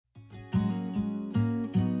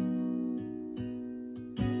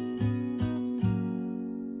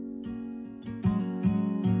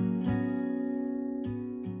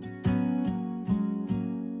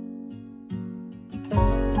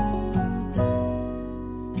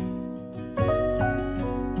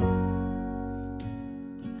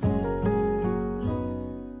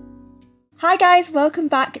Hi guys, welcome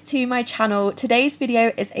back to my channel. Today's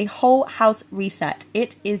video is a whole house reset.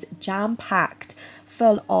 It is jam-packed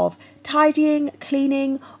full of tidying,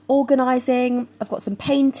 cleaning, organising. I've got some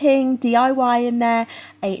painting, DIY in there,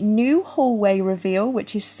 a new hallway reveal,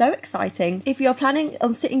 which is so exciting. If you're planning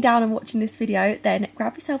on sitting down and watching this video, then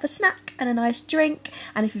grab yourself a snack and a nice drink.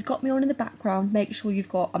 And if you've got me on in the background, make sure you've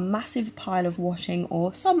got a massive pile of washing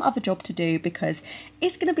or some other job to do because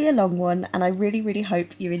it's going to be a long one and I really hope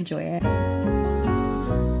you enjoy it.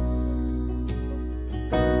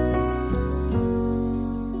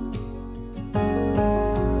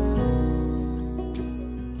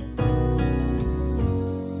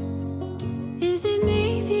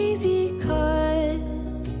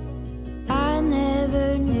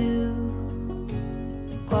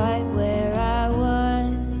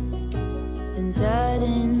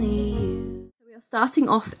 Starting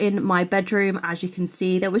off in my bedroom, as you can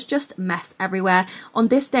see, there was just mess everywhere. On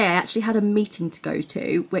this day, I actually had a meeting to go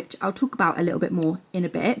to, which I'll talk about a little bit more in a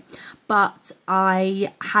bit. But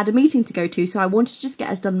I had a meeting to go to, so I wanted to just get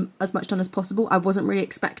as much done as possible. I wasn't really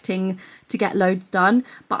expecting to get loads done,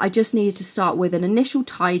 but I just needed to start with an initial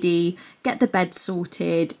tidy, get the bed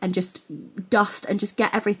sorted, and just dust and just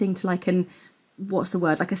get everything to like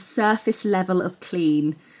like a surface level of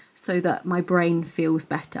clean, so that my brain feels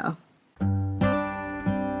better.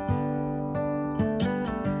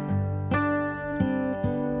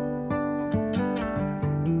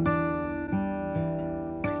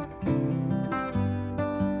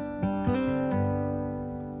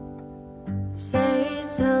 Say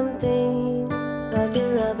something like you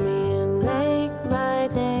love me and make my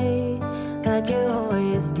day, like you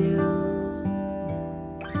always do,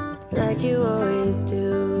 like you always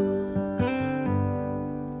do.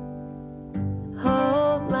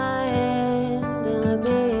 Hold my hand and look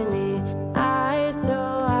me in the eye so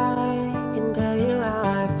I can tell you how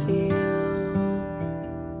I feel,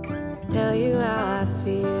 tell you how I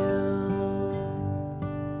feel.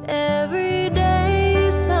 Every day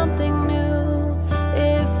is something new.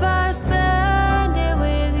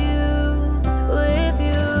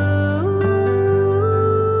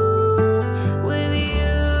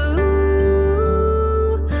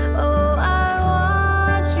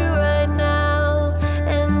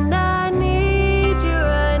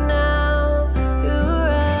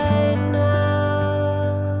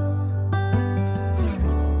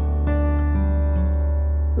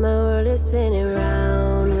 Spinning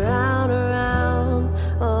round, round, around.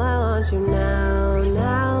 Oh, I want you now,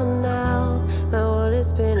 now, now. My world is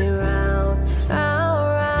spinning round, round,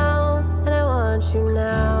 round. And I want you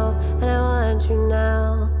now, and I want you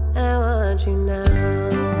now, and I want you now.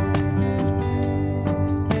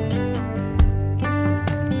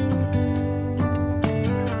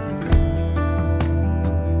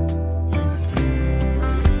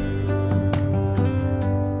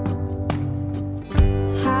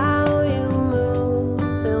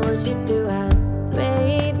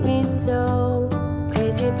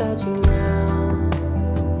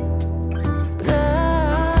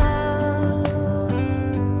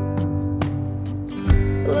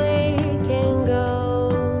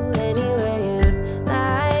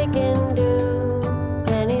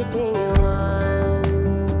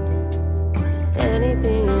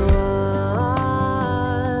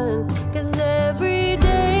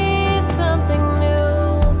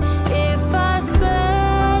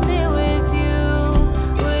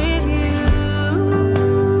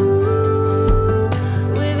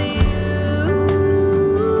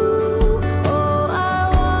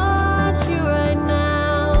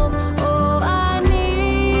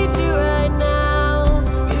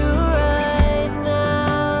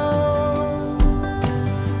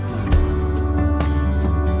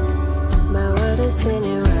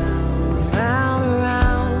 Spinning round, round,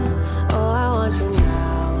 around. Oh, I want you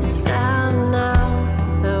now, now, now.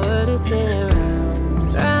 My world is spinning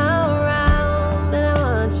round, round, round. And I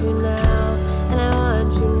want you now, and I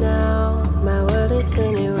want you now. My world is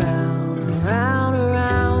spinning round, round,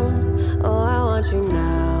 around. Oh, I want you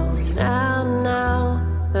now, now, now.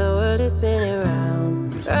 My world is spinning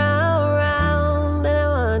round, round, round. And I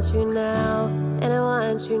want you now, and I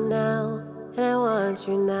want you now, and I want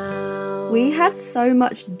you now. We had so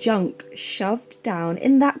much junk shoved down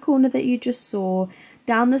in that corner that you just saw,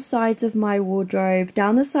 down the sides of my wardrobe,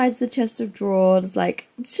 down the sides of the chest of drawers, like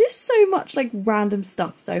just so much like random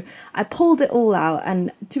stuff. So I pulled it all out,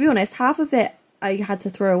 and to be honest, half of it I had to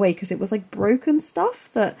throw away because it was like broken stuff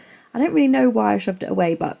that I don't really know why I shoved it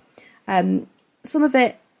away, but some of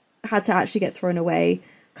it had to actually get thrown away.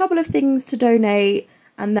 A couple of things to donate,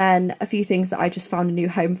 and then a few things that I just found a new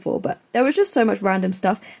home for. But there was just so much random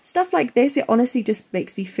stuff like this. It honestly just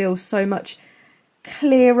makes me feel so much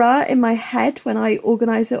clearer in my head when I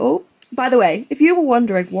organise it all. By the way, if you were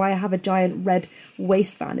wondering why I have a giant red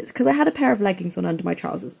waistband, it's because I had a pair of leggings on under my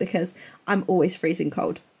trousers because I'm always freezing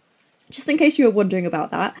cold. Just in case you were wondering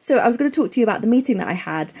about that. So I was going to talk to you about the meeting that I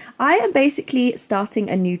had. I am basically starting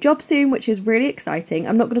a new job soon, which is really exciting.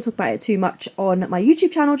 I'm not going to talk about it too much on my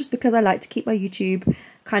YouTube channel just because I like to keep my YouTube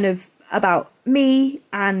kind of about me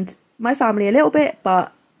and my family a little bit,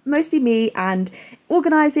 but mostly me, and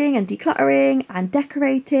organising and decluttering and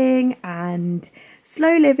decorating and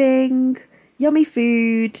slow living, yummy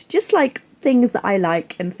food, just like things that I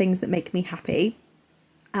like and things that make me happy.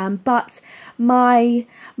 But my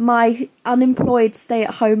unemployed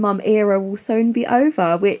stay-at-home mum era will soon be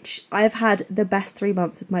over, which I've had the best 3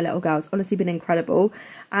 months with my little girl. It's honestly been incredible,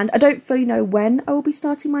 and I don't fully know when I will be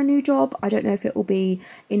starting my new job. I don't know if it will be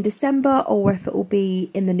in December or if it will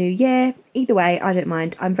be in the new year. Either way, I don't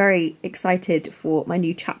mind. I'm very excited for my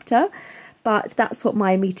new chapter, but that's what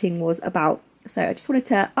my meeting was about. So I just wanted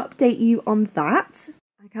to update you on that.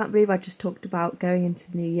 I can't believe I just talked about going into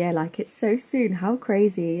the new year, like it's so soon. How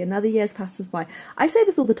crazy. Another year's passed us by. I say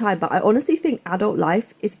this all the time, but I honestly think adult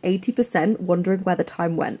life is 80% wondering where the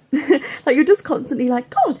time went. Like you're just constantly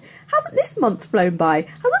like, God, hasn't this month flown by?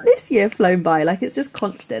 Hasn't this year flown by? Like it's just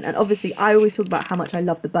constant. And obviously I always talk about how much I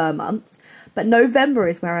love the Burr months, but November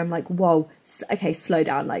is where I'm like, whoa, okay, slow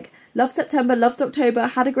down. Like loved September, loved October,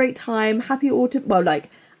 had a great time, happy autumn. Well, like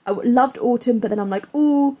I loved autumn, but then I'm like,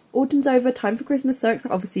 oh, autumn's over, time for Christmas. So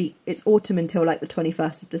obviously it's autumn until like the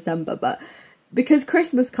 21st of December, but because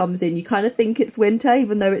Christmas comes in, you kind of think it's winter,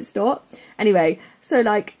 even though it's not. Anyway, so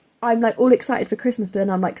like I'm like all excited for Christmas, but then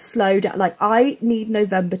I'm like slow down. Like I need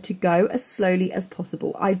November to go as slowly as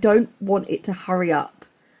possible. I don't want it to hurry up.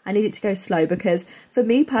 I need it to go slow, because for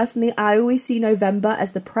me personally, I always see November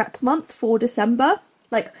as the prep month for December.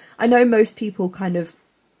 Like I know most people kind of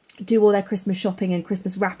do all their Christmas shopping and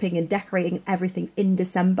Christmas wrapping and decorating and everything in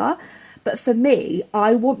December, but for me,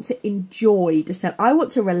 I want to enjoy December. I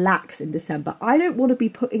want to relax in December. I don't want to be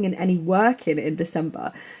putting in any work in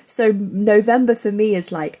December. So November for me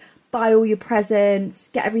is like buy all your presents,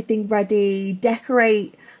 get everything ready,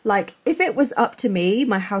 decorate. Like if it was up to me,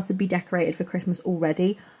 my house would be decorated for Christmas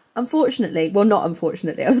already. Unfortunately, well, not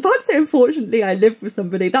unfortunately, I was about to say unfortunately I live with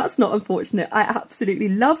somebody. That's not unfortunate. I absolutely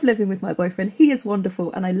love living with my boyfriend. He is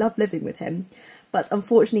wonderful and I love living with him. But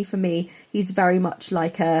unfortunately for me, he's very much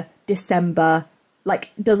like a December, like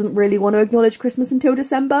doesn't really want to acknowledge Christmas until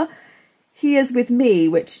December. He is with me,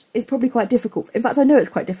 which is probably quite difficult. In fact, I know it's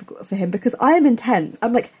quite difficult for him because I am intense.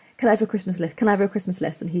 I'm like, can I have a Christmas list? Can I have a Christmas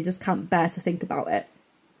list? And he just can't bear to think about it.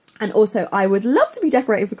 And also, I would love to be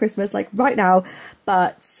decorating for Christmas, like right now,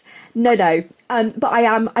 but no. But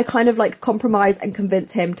I kind of like compromise and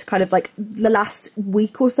convince him to kind of like the last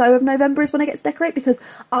week or so of November is when I get to decorate, because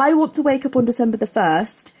I want to wake up on December the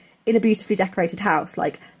 1st in a beautifully decorated house.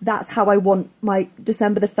 Like that's how I want my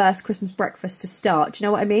December the 1st Christmas breakfast to start. Do you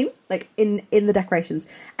know what I mean? Like in the decorations.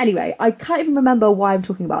 Anyway, I can't even remember why I'm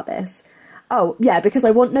talking about this. Oh yeah, because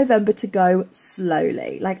I want November to go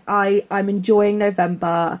slowly. Like I'm enjoying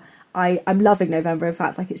November. I'm loving November. In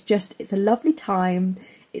fact, like it's a lovely time.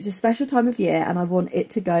 It's a special time of year and I want it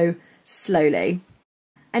to go slowly.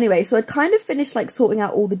 Anyway, so I'd kind of finished like sorting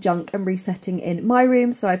out all the junk and resetting in my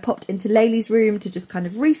room. So I popped into Laylee's room to just kind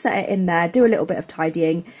of reset it in there, do a little bit of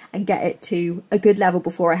tidying and get it to a good level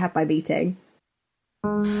before I had my meeting.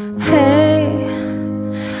 Hey,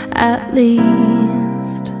 at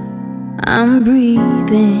least I'm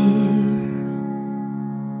breathing.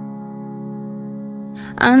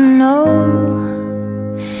 I know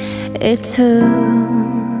it took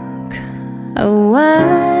a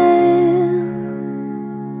while.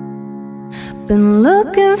 Been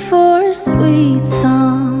looking for a sweet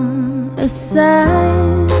song, a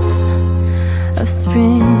sign of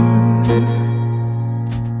spring,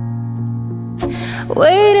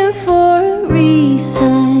 waiting for a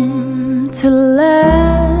reason to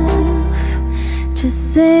laugh, to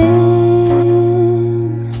sing.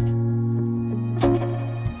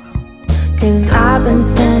 'Cause I've been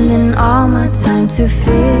spending all my time to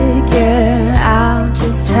figure out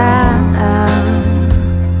just how.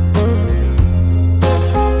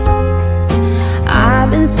 I've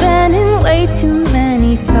been spending way too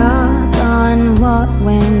many thoughts on what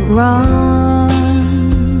went wrong.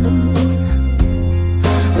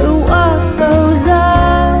 But what goes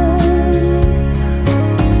up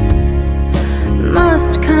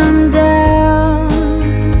must come down.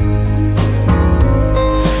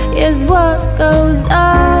 Yes, what goes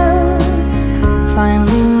up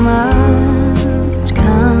finally must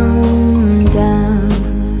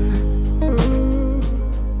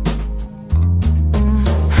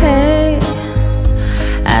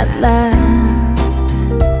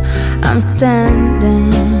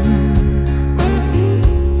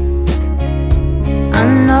I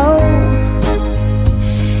know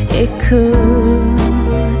it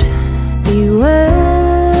could be worse.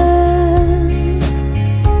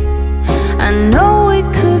 I know it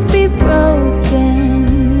could be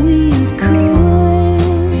broken, we could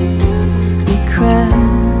be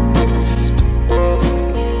crushed,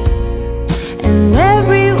 and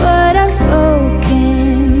every word I've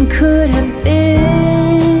spoken could have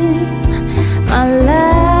been my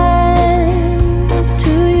last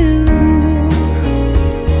to you.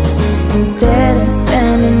 Instead of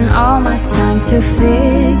spending all my time to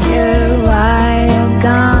figure why you're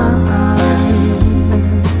gone,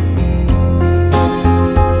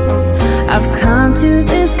 I've come to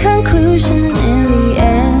this conclusion: in the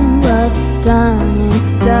end, what's done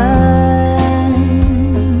is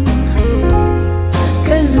done.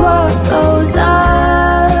 'Cause what goes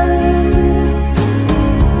up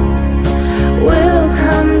will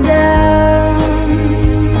come down.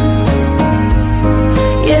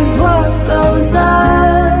 Yes, what goes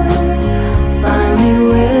up finally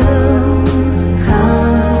will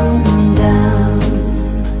come down.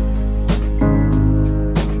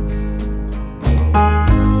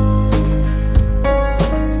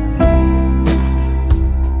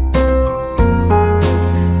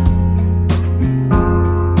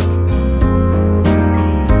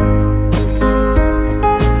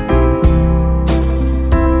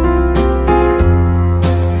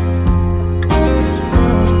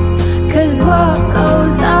 What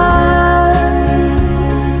goes up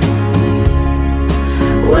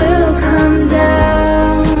will come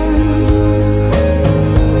down.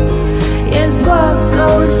 Yes, what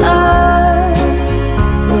goes up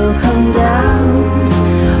will come down.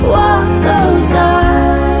 What goes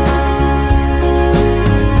up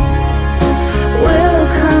will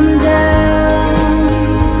come down.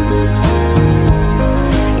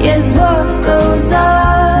 Yes, what goes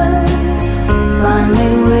up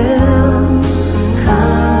finally will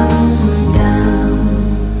come down.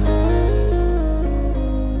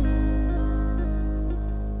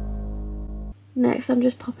 Next, I'm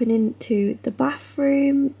just popping into the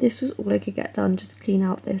bathroom. This was all I could get done, just to clean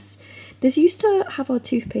out this. This used to have our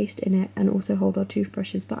toothpaste in it and also hold our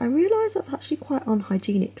toothbrushes, but I realised that's actually quite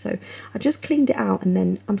unhygienic, so I just cleaned it out, and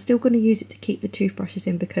then I'm still going to use it to keep the toothbrushes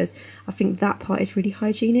in because I think that part is really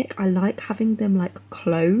hygienic. I like having them like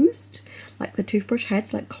closed, like the toothbrush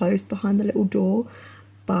heads like closed behind the little door,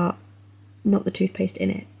 but not the toothpaste in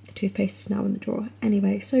it. The toothpaste is now in the drawer.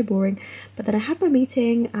 Anyway, so boring. But then I had my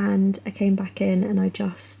meeting and I came back in and I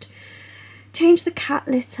just changed the cat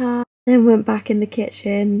litter, then went back in the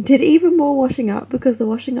kitchen, did even more washing up because the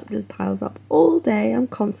washing up just piles up all day. I'm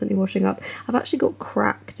constantly washing up. I've actually got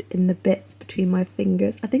cracked in the bits between my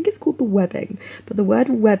fingers. I think it's called the webbing, but the word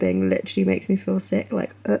webbing literally makes me feel sick,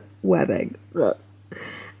 like webbing. Ugh.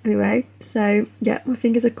 Anyway, so yeah, my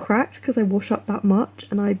fingers are cracked because I wash up that much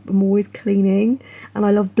and I'm always cleaning and I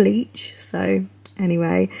love bleach. So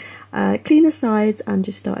anyway, clean the sides and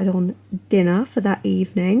just started on dinner for that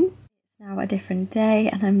evening. It's now a different day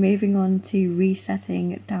and I'm moving on to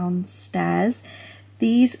resetting downstairs.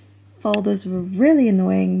 These folders were really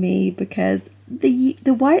annoying me because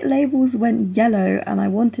the white labels went yellow and I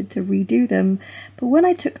wanted to redo them, but when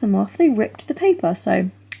I took them off they ripped the paper. So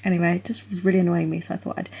anyway, it just was really annoying me, so I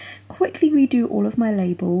thought I'd quickly redo all of my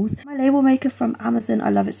labels. My label maker from Amazon, I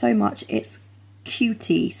love it so much. It's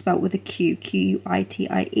Qtie, spelt with a Q,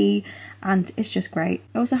 Q-U-I-T-I-E, and it's just great.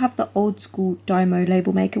 I also have the old school Dymo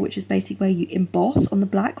label maker, which is basically where you emboss on the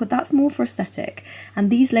black, but that's more for aesthetic. And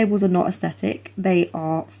these labels are not aesthetic, they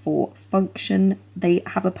are for function. They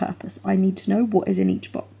have a purpose. I need to know what is in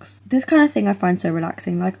each box. This kind of thing I find so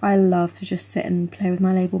relaxing. Like, I love to just sit and play with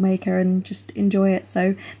my label maker and just enjoy it.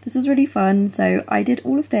 So this was really fun. So I did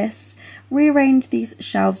all of this, rearranged these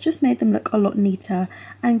shelves, just made them look a lot neater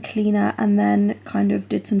and cleaner, and then kind of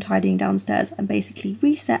did some tidying downstairs and basically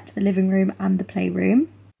reset the living room and the playroom.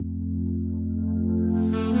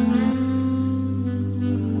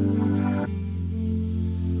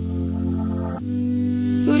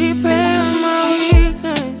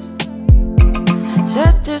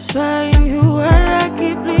 Satisfying you while I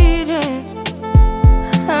keep bleeding.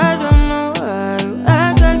 I don't know why you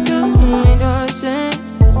act like you innocent.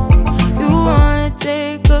 You wanna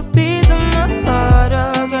take a piece of my heart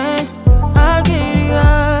again. I'll get you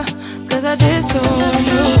up, cause I just don't want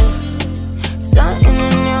you. Something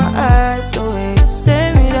in your eyes, the way you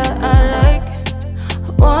stare me that I like. I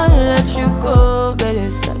wanna let you go, but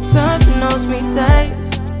it's like something holds me tight.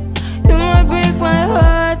 You might break my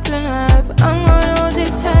heart tonight, but I'm gonna hold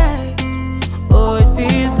it tight. Oh, it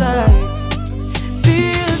feels like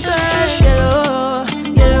yellow,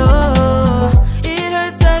 yellow. It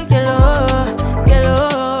hurts like yellow, yellow.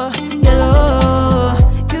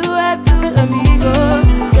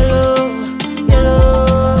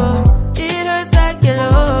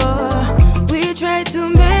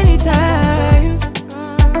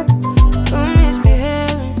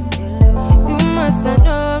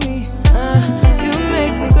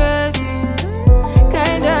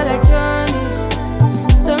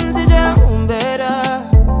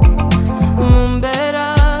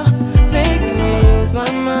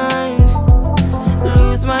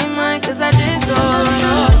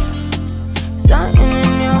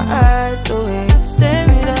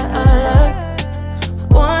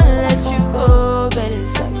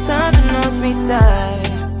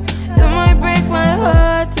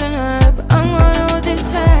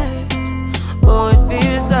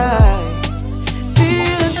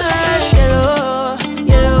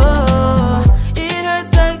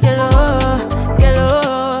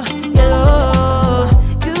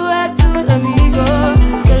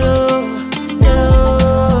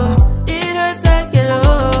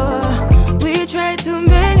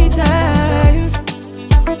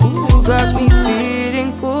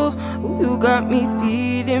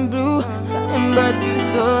 nothing but you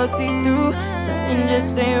so see-through. Something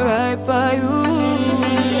just ain't right by you.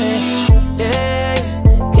 Yeah,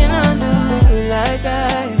 can I do you like I?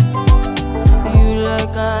 You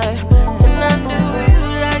like I? Can I do you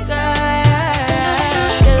like I?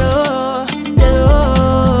 Yellow,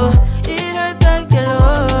 yellow, it hurts like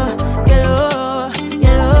yellow, yellow,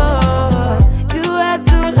 yellow. You had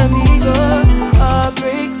to let me go.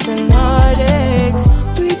 Heartbreaks and heartaches,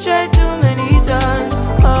 we tried too many times.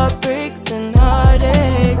 Heartbreaks and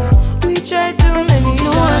heartaches, we tried too many times.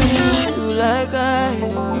 No one knew you like I do.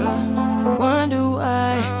 Wonder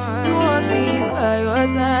why you want me by your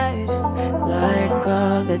side, like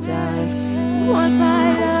all the time. You want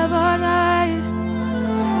my love all night,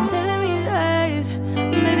 telling me lies.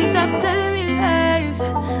 Baby, stop telling me lies.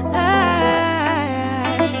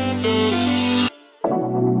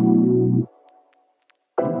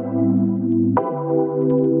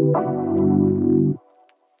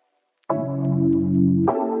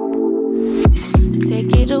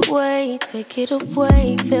 Take it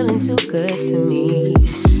away, feeling too good to me.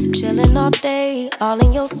 Chilling all day, all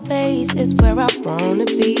in your space is where I wanna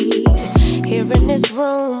be. Here in this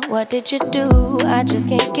room, what did you do? I just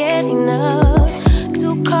can't get enough.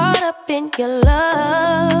 Too caught up in your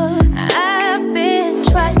love. I've been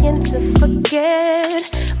trying to forget,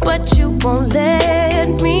 but you won't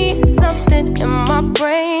let me. Something in my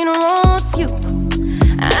brain wants you.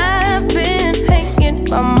 I've been hanging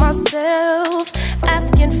by myself,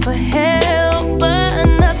 asking for help, but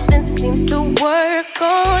nothing seems to work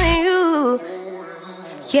on you.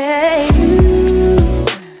 Yeah,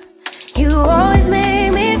 you always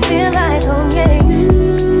make me feel like home. Yeah,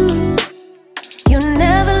 you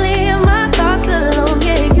never leave my thoughts alone.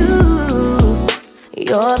 Yeah,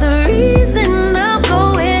 you're the reason I'm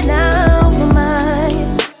going out my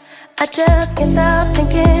mind. I just can't stop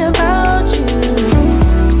thinking about you.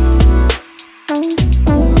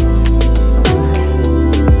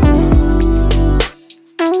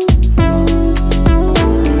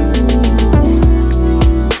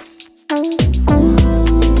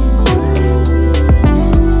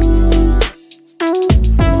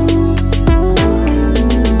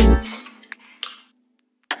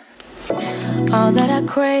 All that I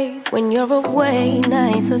crave when you're away,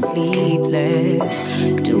 nights are sleepless.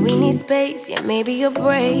 Do we need space? Yeah, maybe a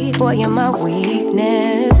break. Boy, you're my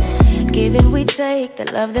weakness. Give and we take, the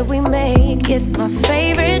love that we make, it's my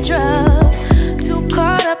favorite drug. Too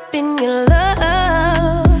caught up in your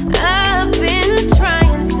love. I've been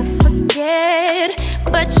trying to forget,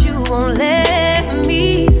 but you won't let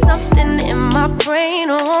me. Something in my brain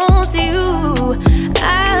wants you.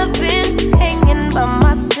 I've been hanging by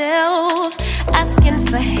myself, asking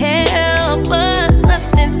for help, but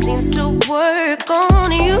nothing seems to work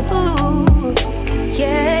on you.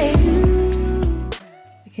 Yeah.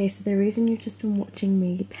 Okay, so the reason you've just been watching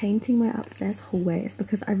me painting my upstairs hallway is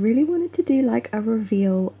because I really wanted to do like a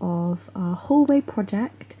reveal of our hallway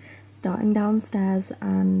project, starting downstairs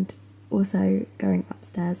and also going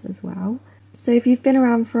upstairs as well. So if you've been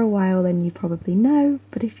around for a while, then you probably know,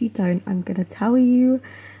 but if you don't, I'm going to tell you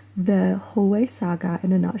the hallway saga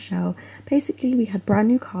in a nutshell. Basically, we had brand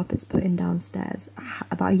new carpets put in downstairs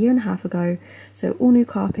about 1.5 years ago, so all new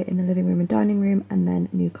carpet in the living room and dining room, and then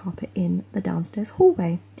new carpet in the downstairs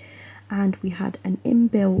hallway. And we had an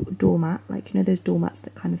inbuilt doormat, like, you know, those doormats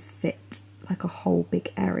that kind of fit like a whole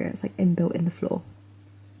big area. It's like inbuilt in the floor.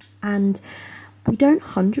 And we don't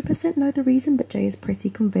 100% know the reason, but Jay is pretty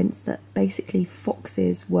convinced that basically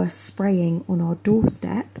foxes were spraying on our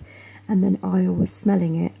doorstep, and then I was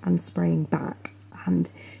smelling it and spraying back, and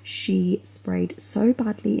she sprayed so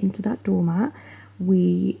badly into that doormat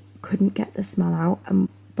we couldn't get the smell out, and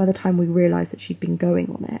by the time we realised that she'd been going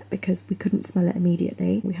on it, because we couldn't smell it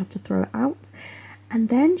immediately, we had to throw it out. And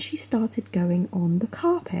then she started going on the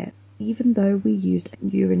carpet. Even though we used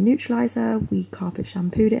urine neutralizer, we carpet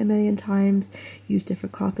shampooed it 1,000,000 times, used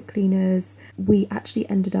different carpet cleaners, we actually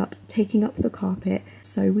ended up taking up the carpet,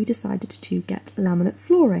 so we decided to get laminate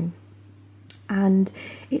flooring. And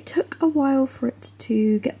it took a while for it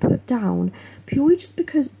to get put down, purely just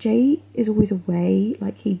because Jay is always away,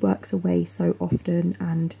 like he works away so often,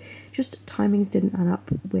 and just timings didn't add up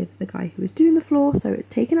with the guy who was doing the floor, so it's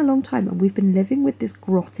taken a long time, and we've been living with this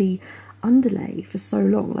grotty underlay for so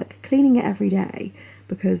long, like cleaning it every day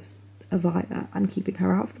because of Aya and keeping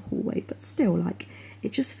her out of the hallway, but still, like,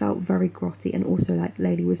 it just felt very grotty. And also, like,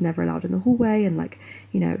 Laylee was never allowed in the hallway, and, like,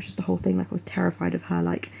 you know, it was just the whole thing. Like, I was terrified of her,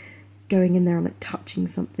 like, going in there and, like, touching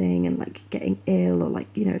something and, like, getting ill, or, like,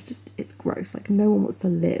 you know, it's gross. Like, no one wants to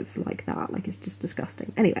live like that. Like, it's just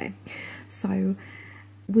disgusting. Anyway, so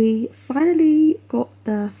we finally got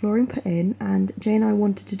the flooring put in, and Jay and I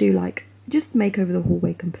wanted to do, like, just make over the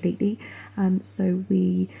hallway completely. So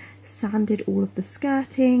we sanded all of the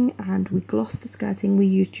skirting and we glossed the skirting. We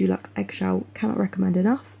used Dulux eggshell, cannot recommend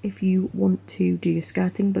enough if you want to do your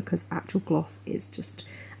skirting, because actual gloss is just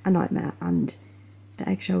a nightmare and the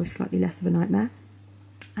eggshell is slightly less of a nightmare.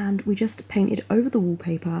 And we just painted over the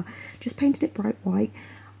wallpaper, just painted it bright white.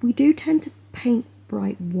 We do tend to paint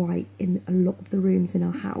bright white in a lot of the rooms in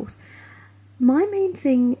our house. My main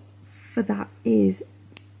thing for that is,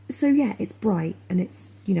 so yeah, it's bright and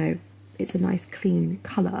it's, you know, it's a nice clean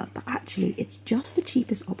colour, but actually it's just the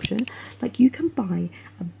cheapest option. Like, you can buy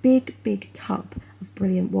a big tub of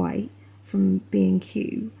brilliant white from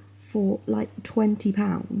B&Q for like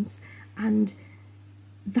 £20 and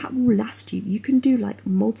that will last you. You can do like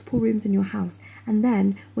multiple rooms in your house, and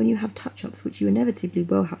then when you have touch-ups, which you inevitably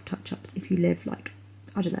will have touch-ups if you live, like,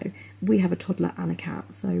 I don't know, we have a toddler and a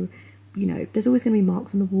cat, so, you know, there's always going to be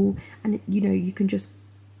marks on the wall, and you know, you can just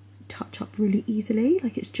touch up really easily.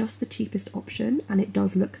 Like, it's just the cheapest option and it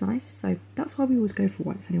does look nice, so that's why we always go for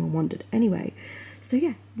white, if anyone wondered. Anyway, so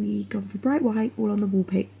yeah, we gone for bright white all on the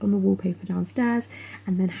wallpaper downstairs,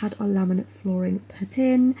 and then had our laminate flooring put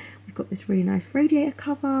in. We've got this really nice radiator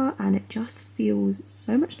cover and it just feels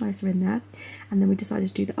so much nicer in there. And then we decided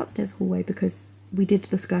to do the upstairs hallway because we did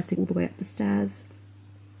the skirting all the way up the stairs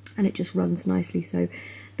and it just runs nicely. So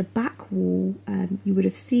the back wall, you would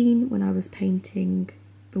have seen when I was painting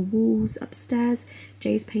the walls upstairs,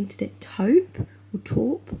 Jay's painted it taupe or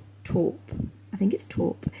taupe, I think it's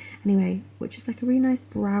taupe anyway, which is like a really nice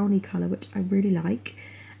browny colour, which I really like.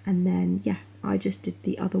 And then yeah, I just did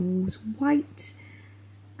the other walls white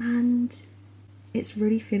and it's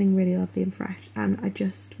really feeling really lovely and fresh, and I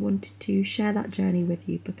just wanted to share that journey with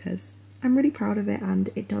you because I'm really proud of it, and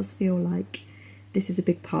it does feel like this is a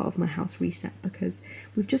big part of my house reset because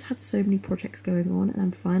we've just had so many projects going on, and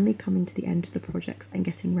I'm finally coming to the end of the projects and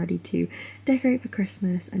getting ready to decorate for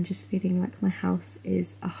Christmas, and just feeling like my house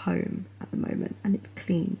is a home at the moment, and it's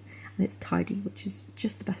clean and it's tidy, which is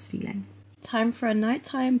just the best feeling. Time for a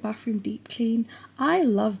nighttime bathroom deep clean. I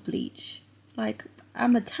love bleach. Like,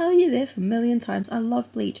 I'm gonna tell you this a million times, I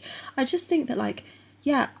love bleach. I just think that, like,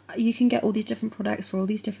 yeah, you can get all these different products for all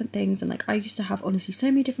these different things, and like, I used to have honestly so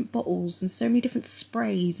many different bottles and so many different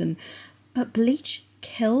sprays, but bleach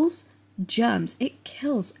kills germs, it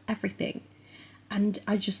kills everything, and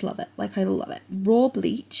I just love it. Like, I love it. Raw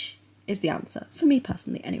bleach is the answer for me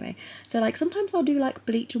personally anyway. So like, sometimes I'll do like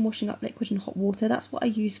bleach and washing up liquid in hot water. That's what I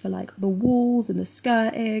use for like the walls and the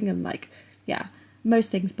skirting and like, yeah, most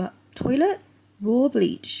things. But toilet, raw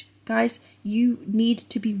bleach. Guys, you need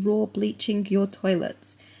to be raw bleaching your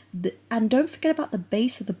toilets. And don't forget about the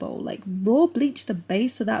base of the bowl. Like, raw bleach the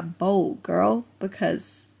base of that bowl, girl,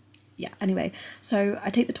 because yeah, anyway, so I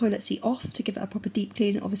take the toilet seat off to give it a proper deep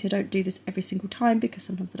clean. Obviously I don't do this every single time because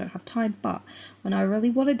sometimes I don't have time, but when I really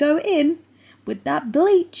want to go in with that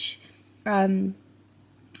bleach, I've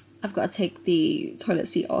got to take the toilet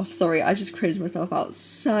seat off. Sorry, I just cringed myself out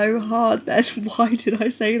so hard then. Why did I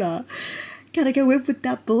say that? Gotta go in with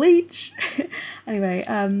that bleach. Anyway,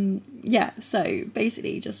 yeah, so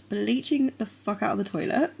basically just bleaching the fuck out of the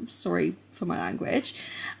toilet. Sorry for my language.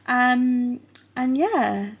 And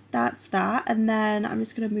yeah, that's that. And then I'm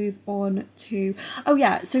just going to move on to, oh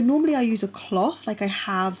yeah, so normally I use a cloth. Like, I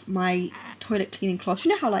have my toilet cleaning cloths.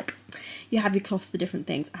 You know how like you have your cloths for different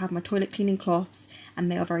things? I have my toilet cleaning cloths, and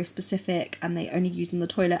they are very specific, and they only use in the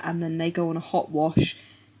toilet, and then they go on a hot wash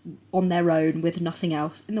on their own with nothing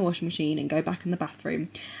else in the washing machine and go back in the bathroom.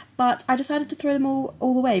 But I decided to throw them all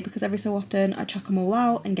away because every so often I chuck them all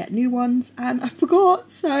out and get new ones, and I forgot,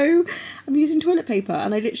 so I'm using toilet paper,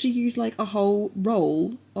 and I literally use like a whole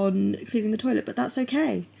roll on cleaning the toilet, but that's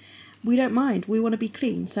okay, we don't mind, we want to be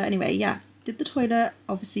clean. So anyway, yeah, did the toilet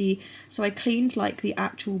obviously, so I cleaned like the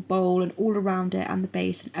actual bowl and all around it and the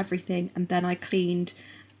base and everything, and then I cleaned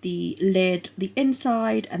the lid, the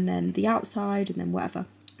inside, and then the outside, and then whatever,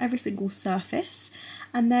 every single surface,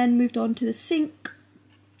 and then moved on to the sink.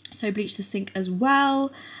 So bleached the sink as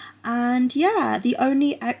well. And yeah, the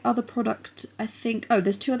only other product I think, oh,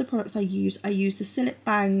 there's two other products I use. I use the Sillet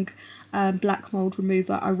Bang black mold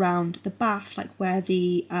remover around the bath, like where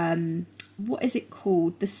the what is it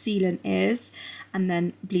called, the sealant is, and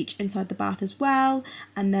then bleach inside the bath as well.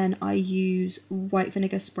 And then I use white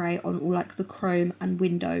vinegar spray on all like the chrome and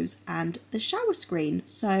windows and the shower screen.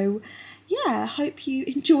 So yeah, hope you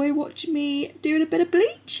enjoy watching me doing a bit of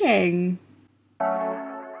bleaching.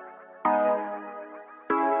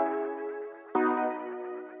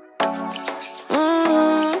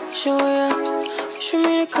 Show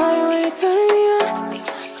me the call when you turn me on,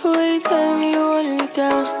 the way you tell me you want me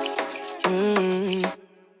down.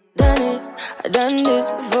 Done it, I done this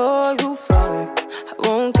before. You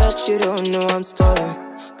you don't know I'm stalling.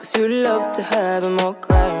 Cause you love to have him all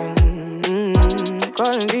crying.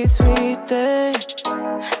 Calling me sweet,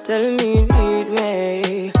 telling me you need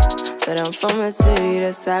me. But I'm from a city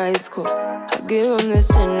that's high school. I give him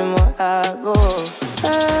this anymore, I go.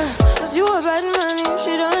 Cause you a bad money,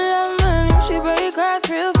 she don't love money. She break grass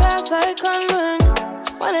real fast like conman.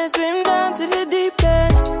 Wanna swim down to the deep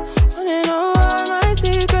end. Wanna know all my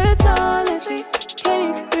secrets, honestly. Can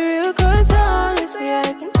you keep it real? Cause honestly,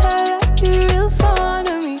 I can tell that you're real fond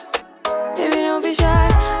of me. Baby, don't be shy,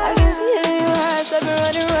 I can see it in your eyes. I've been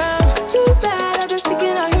running around. Too bad, I've been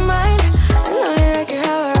sticking out your mind. I know you like it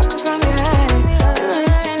how I rock it from behind. I know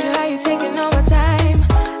you stand it how you taking all my time.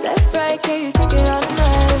 Left, right, can you take it all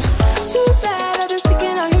night? Too bad, I've been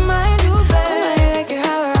sticking out your mind. I know you like it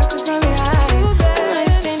how I rock it from behind. I know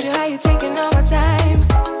you stand it how you taking all my time.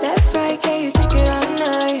 Left, right, can you take it all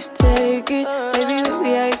night? Take it, baby, with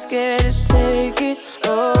me, I ain't scared to take it.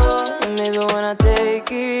 Oh, and maybe when I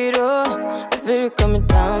take it, oh, I feel it coming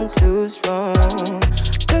down too strong.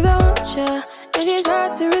 Cause I want ya, and it's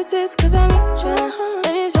hard to resist. Cause I need ya,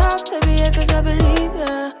 and it's hard, baby, yeah, cause I believe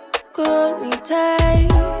ya. Hold me tight,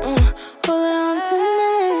 holding on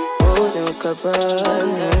tonight. Holding a cuppa,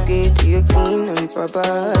 get to you clean and proper.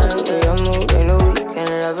 Way I move, I know you can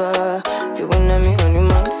love her. You gon' have me on your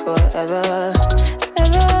mind forever,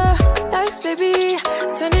 ever. Thanks, baby,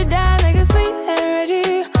 turn it down like a sweet and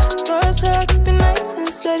ready. Go slow, keep it nice and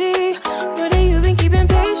steady. Know that you've been keeping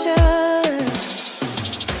patience.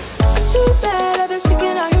 Too bad, I've been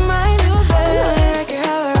sticking out your mind. I know you like it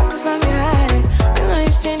how I rock it from behind. I know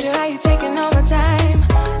you stand it how you taking all my time.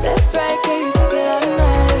 Left, right, can you take it all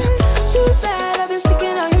night? Too bad, I've been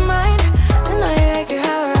sticking out your mind. I know you like it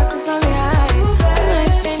how I rock it from behind. I know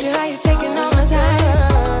you stand it how you taking all my time.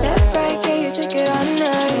 Left, right, can you take it all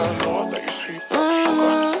night?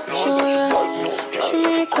 Show ya, show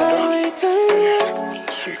me the color where you turn me on.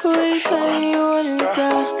 The way you tell me you wanted me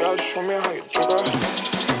down. Show me how you jigger.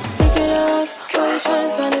 Pick it up, why you tryna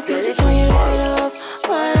find the pieces when you rip it off?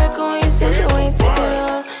 Why I like it when you sit it when you take it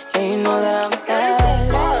off? Yeah, you know that I'm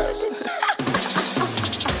bad.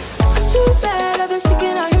 Too bad, I've been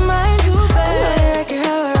sticking out your mind. I know you like it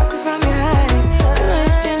how I rock it from behind. I know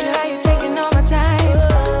you stand it how you taking all my time.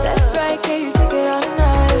 Left, right, can you take it all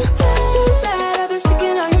night? Too bad, I've been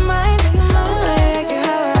sticking out your mind. I know you like it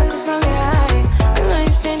how I rock it from behind. I know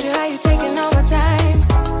you stand it how you taking all my time.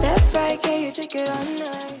 Left, right, can you take it all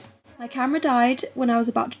night? My camera died when I was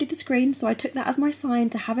about to do the screen, so I took that as my sign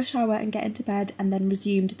to have a shower and get into bed, and then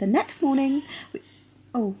resumed the next morning.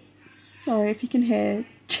 Oh, sorry if you can hear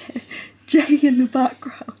Jay in the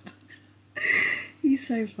background. He's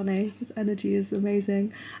so funny, his energy is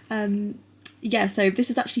amazing. Yeah, so this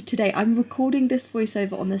is actually today. I'm recording this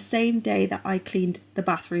voiceover on the same day that I cleaned the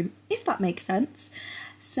bathroom, if that makes sense.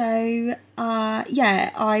 So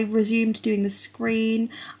yeah, I resumed doing the screen.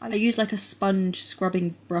 I used like a sponge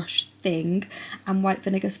scrubbing brush thing and white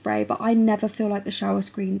vinegar spray, but I never feel like the shower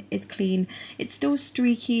screen is clean. It's still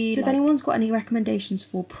streaky. So if anyone's got any recommendations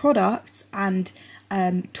for products and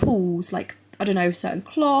tools, like, I don't know, certain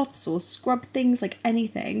cloths or scrub things, like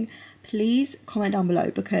anything, please comment down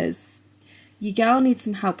below, because your girl needs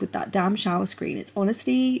some help with that damn shower screen. It's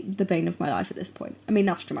honestly the bane of my life at this point. I mean,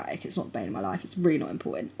 that's dramatic. It's not the bane of my life. It's really not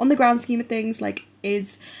important. On the grand scheme of things, like,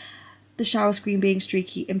 is the shower screen being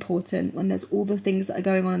streaky important when there's all the things that are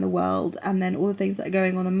going on in the world, and then all the things that are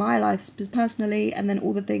going on in my life personally, and then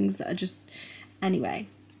all the things that are just... Anyway,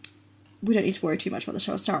 we don't need to worry too much about the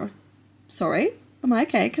shower. Sorry? Am I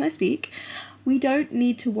okay? Can I speak? We don't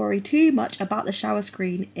need to worry too much about the shower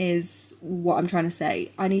screen is what I'm trying to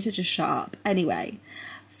say. I need to just shut up. Anyway,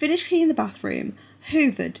 finished cleaning the bathroom,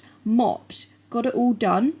 hoovered, mopped, got it all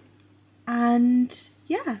done. And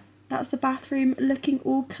yeah, that's the bathroom looking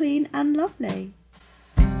all clean and lovely.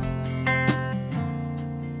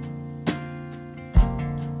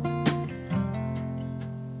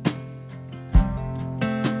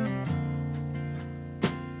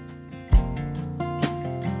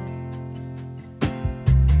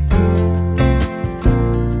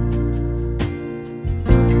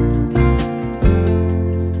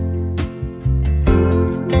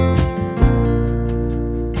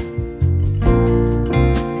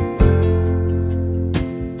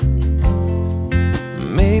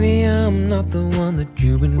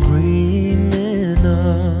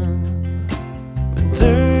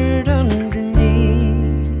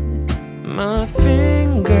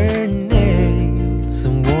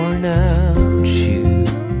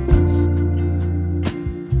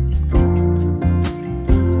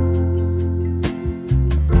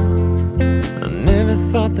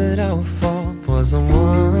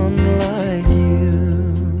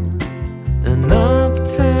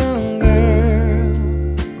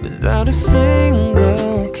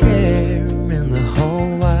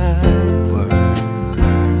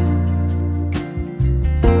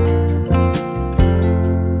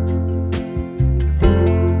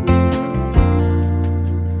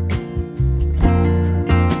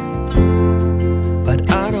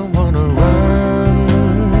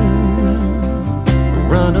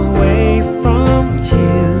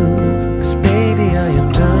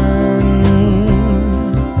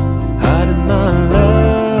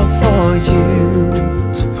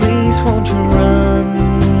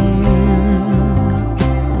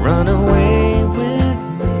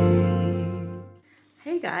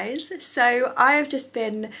 Hey guys, so I have just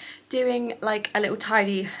been doing like a little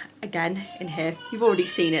tidy again in here. You've already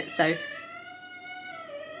seen it, so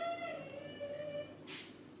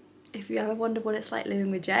if you ever wonder what it's like living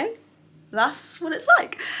with Jay, that's what it's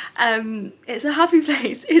like. It's a happy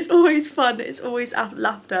place, it's always fun, it's always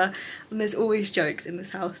laughter, and there's always jokes in this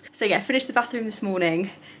house. So yeah, finished the bathroom this morning,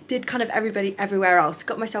 did kind of everybody everywhere else,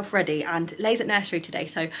 got myself ready, and Lay's at nursery today,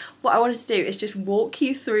 so what I wanted to do is just walk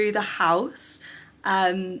you through the house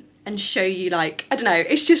and show you, like, I don't know,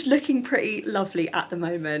 it's just looking pretty lovely at the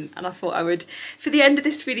moment, and I thought I would, for the end of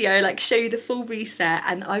this video, like show you the full reset.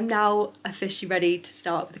 And I'm now officially ready to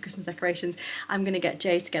start with the Christmas decorations. I'm gonna get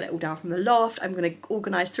Jay to get it all down from the loft, I'm gonna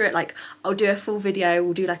organise through it, like I'll do a full video,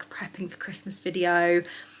 we'll do like a prepping for Christmas video,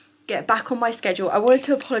 get back on my schedule. I wanted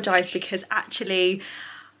to apologise because actually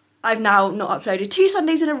I've now not uploaded 2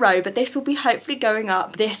 Sundays in a row, but this will be hopefully going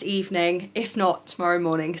up this evening, if not tomorrow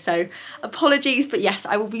morning. So apologies, but yes,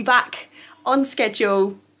 I will be back on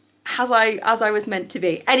schedule as I was meant to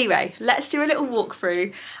be. Anyway, let's do a little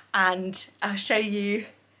walkthrough and I'll show you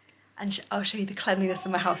the cleanliness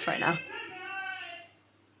of my house right now.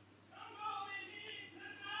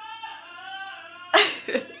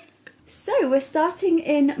 So we're starting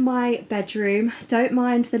in my bedroom. Don't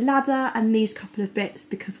mind the ladder and these couple of bits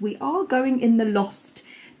because we are going in the loft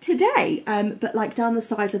today. But like down the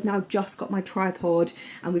sides, I've now just got my tripod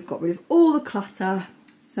and we've got rid of all the clutter.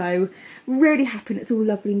 So really happy it's all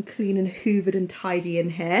lovely and clean and hoovered and tidy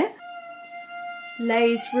in here.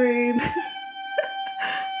 Lay's room.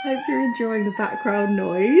 Hope you're enjoying the background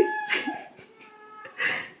noise.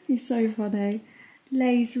 You're so funny.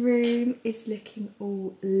 Lay's room is looking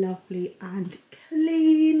all lovely and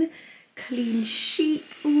clean. Clean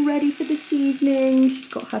sheets all ready for this evening. She's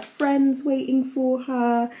got her friends waiting for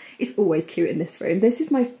her. It's always cute in this room. This is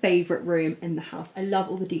my favourite room in the house. I love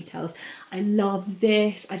all the details. I love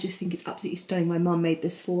this. I just think it's absolutely stunning. My mum made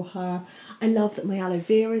this for her. I love that my aloe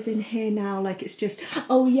vera's in here now. Like it's just,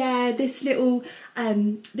 oh yeah, this little,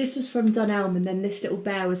 this was from Dunelm, and then this little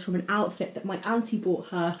bear was from an outfit that my auntie bought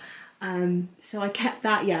her. So I kept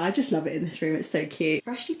that. Yeah, I just love it in this room, it's so cute.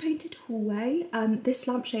 Freshly painted hallway. This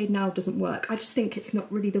lampshade now doesn't work. I just think it's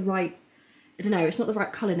not really the right, I don't know, it's not the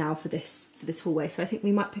right colour now for this hallway, so I think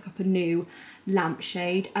we might pick up a new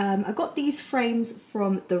lampshade. I got these frames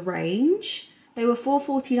from the range. They were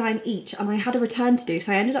 £4.49 each and I had a return to do,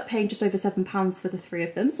 so I ended up paying just over £7 for the 3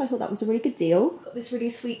 of them, so I thought that was a really good deal. Got this really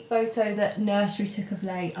sweet photo that nursery took of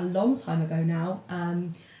Lay a long time ago now.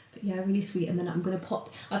 But yeah, really sweet. And then I'm going to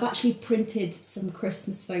pop, I've actually printed some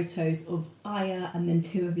Christmas photos of Aya and then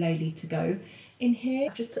 2 of Laylee to go in here.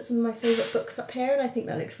 I've just put some of my favourite books up here and I think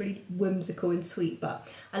that looks really whimsical and sweet, but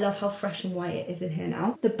I love how fresh and white it is in here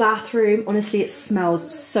now. The bathroom, honestly, it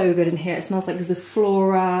smells so good in here. It smells like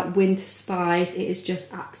Zoflora, winter spice. It is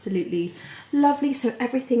just absolutely lovely. So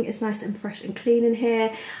everything is nice and fresh and clean in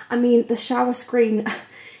here. I mean, the shower screen,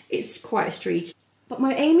 it's quite a streak. But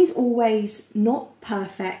my aim is always not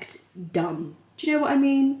perfect, done. Do you know what I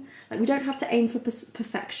mean? Like we don't have to aim for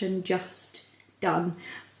perfection, just done.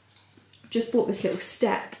 Just bought this little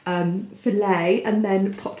step for Lay and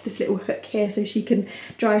then popped this little hook here so she can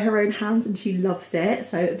dry her own hands and she loves it.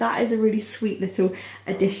 So that is a really sweet little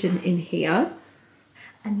addition in here.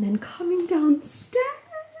 And then coming downstairs,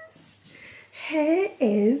 here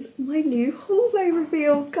is my new hallway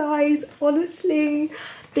reveal, guys. Honestly,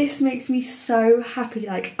 this makes me so happy.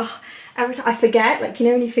 Like, oh, every time I forget, like, you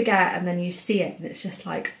know when you forget and then you see it and it's just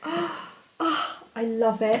like, oh, I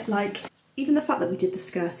love it. Like, even the fact that we did the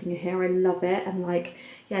skirting in here, I love it. And like,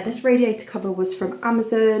 yeah, this radiator cover was from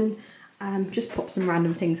Amazon. Just pop some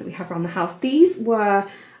random things that we have around the house. These were,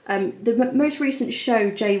 the most recent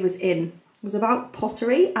show Jay was in was about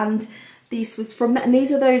pottery, and these was from that. And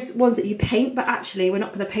these are those ones that you paint, but actually we're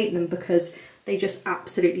not going to paint them because they just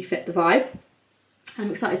absolutely fit the vibe.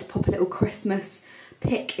 I'm excited to pop a little Christmas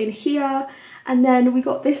pick in here. And then we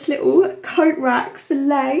got this little coat rack for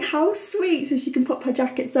Lay. How sweet, so she can pop her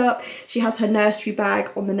jackets up. She has her nursery bag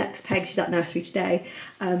on the next peg. She's at nursery today.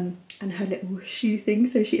 And her little shoe thing.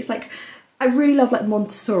 So it's like, I really love like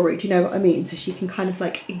Montessori, do you know what I mean? So she can kind of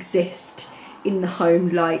like exist in the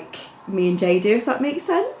home like me and Jay do, if that makes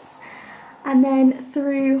sense. And then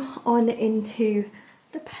through on into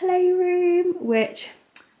the playroom, which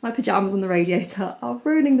my pyjamas on the radiator are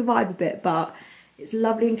ruining the vibe a bit, but it's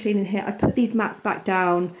lovely and clean in here. I've put these mats back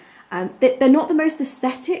down. They're not the most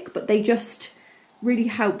aesthetic, but they just really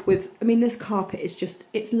help with, I mean, this carpet is just,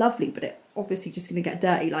 it's lovely, but it's obviously just going to get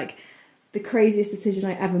dirty. Like, the craziest decision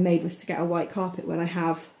I ever made was to get a white carpet when I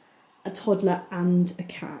have a toddler and a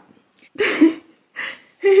cat.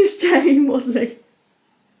 Here's Jay modelling.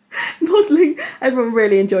 Modelling. Everyone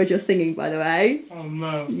really enjoyed your singing, by the way. Oh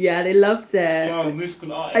no. Yeah, they loved it. Yeah,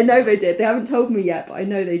 musical artist. I know they did. They haven't told me yet, but I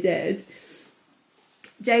know they did.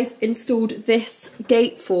 Jay's installed this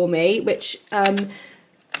gate for me, which,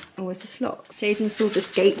 oh, is this locked? Jay's installed this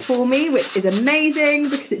gate for me, which is amazing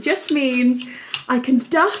because it just means I can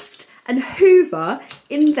dust and hoover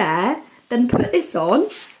in there, then put this on,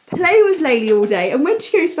 play with Laylee all day, and when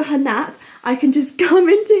she goes for her nap, I can just come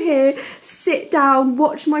into here, sit down,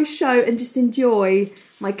 watch my show, and just enjoy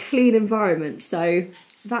my clean environment. So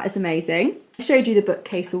that is amazing. I showed you the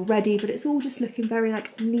bookcase already, but it's all just looking very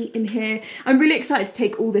like neat in here. I'm really excited to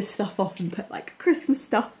take all this stuff off and put like Christmas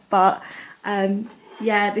stuff, but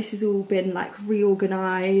yeah, this has all been like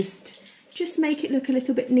reorganised. Just make it look a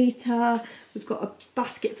little bit neater. We've got a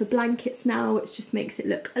basket for blankets now, which just makes it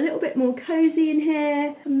look a little bit more cosy in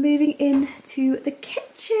here. I'm moving into the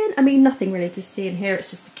kitchen. I mean, nothing really to see in here. It's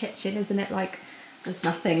just a kitchen, isn't it? Like, there's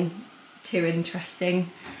nothing too interesting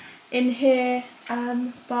in here.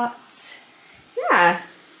 But yeah.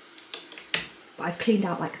 But I've cleaned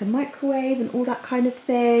out like the microwave and all that kind of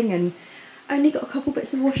thing, and only got a couple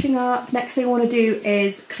bits of washing up. Next thing I want to do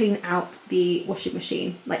is clean out the washing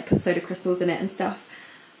machine, like put soda crystals in it and stuff.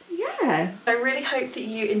 Yeah, I really hope that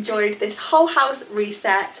you enjoyed this whole house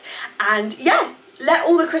reset, and yeah, let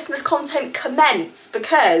all the Christmas content commence,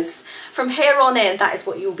 because from here on in that is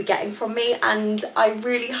what you'll be getting from me, and I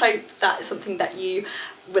really hope that is something that you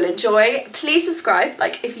will enjoy. Please subscribe,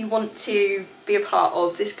 like if you want to be a part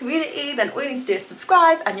of this community, then all you need to do is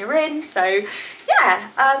subscribe and you're in. So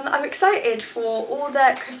yeah, I'm excited for all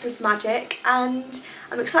the Christmas magic, and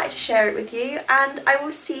I'm excited to share it with you, and I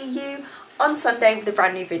will see you on Sunday with a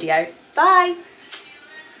brand new video. Bye!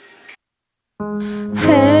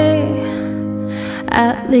 Hey,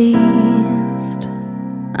 at least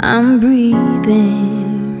I'm breathing.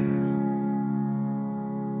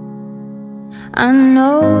 I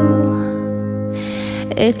know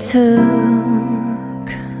it took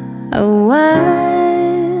a while.